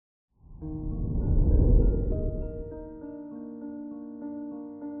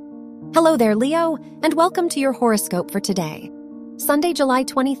Hello there, Leo, and welcome to your horoscope for today, Sunday, July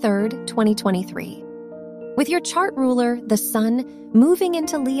 23rd, 2023. With your chart ruler, the Sun, moving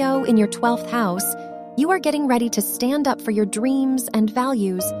into Leo in your 12th house, you are getting ready to stand up for your dreams and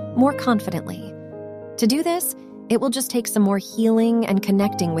values more confidently. To do this, it will just take some more healing and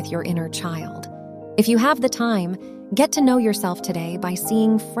connecting with your inner child. If you have the time, get to know yourself today by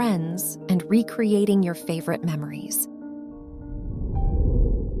seeing friends and recreating your favorite memories.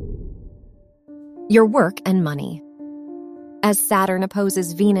 Your work and money. As Saturn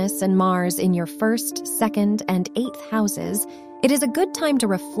opposes Venus and Mars in your 1st, 2nd, and 8th houses, it is a good time to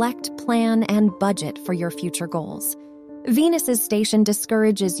reflect, plan, and budget for your future goals. Venus's station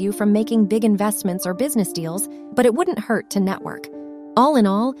discourages you from making big investments or business deals, but it wouldn't hurt to network. All in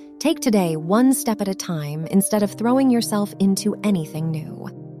all, take today one step at a time instead of throwing yourself into anything new.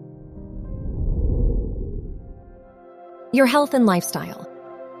 Your health and lifestyle.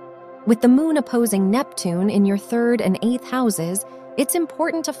 With the moon opposing Neptune in your 3rd and 8th houses, it's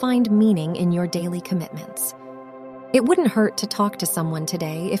important to find meaning in your daily commitments. It wouldn't hurt to talk to someone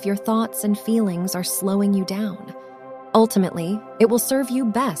today if your thoughts and feelings are slowing you down. Ultimately, it will serve you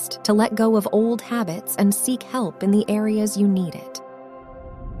best to let go of old habits and seek help in the areas you need it.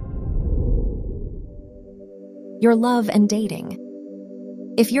 Your love and dating.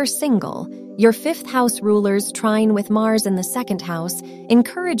 If you're single, your 5th house ruler's trine with Mars in the 2nd house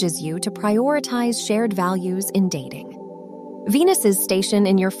encourages you to prioritize shared values in dating. Venus's station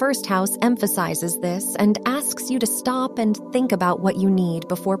in your 1st house emphasizes this and asks you to stop and think about what you need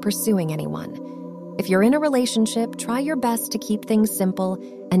before pursuing anyone. If you're in a relationship, try your best to keep things simple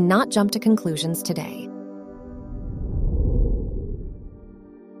and not jump to conclusions today.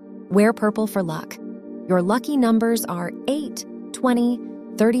 Wear purple for luck. Your lucky numbers are 8, 20,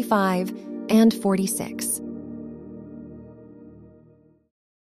 35, and 46.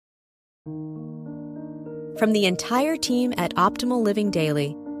 From the entire team at Optimal Living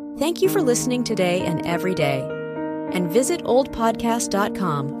Daily, thank you for listening today and every day. And visit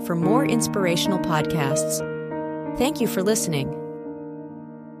oldpodcast.com for more inspirational podcasts. Thank you for listening.